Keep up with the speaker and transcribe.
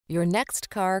Your next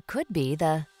car could be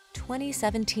the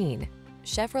 2017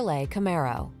 Chevrolet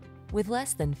Camaro. With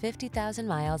less than 50,000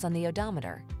 miles on the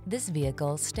odometer, this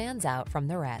vehicle stands out from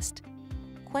the rest.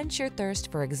 Quench your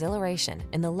thirst for exhilaration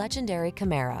in the legendary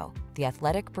Camaro, the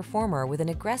athletic performer with an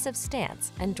aggressive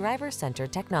stance and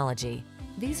driver-centered technology.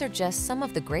 These are just some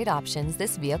of the great options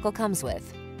this vehicle comes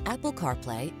with: Apple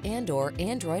CarPlay and/or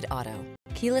Android Auto,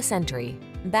 keyless entry,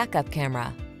 backup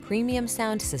camera, premium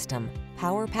sound system,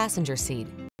 power passenger seat,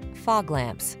 fog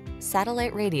lamps,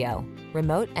 satellite radio,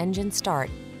 remote engine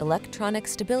start, electronic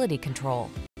stability control,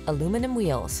 aluminum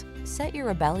wheels. Set your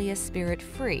rebellious spirit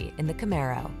free in the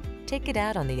Camaro. Take it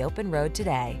out on the open road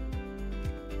today.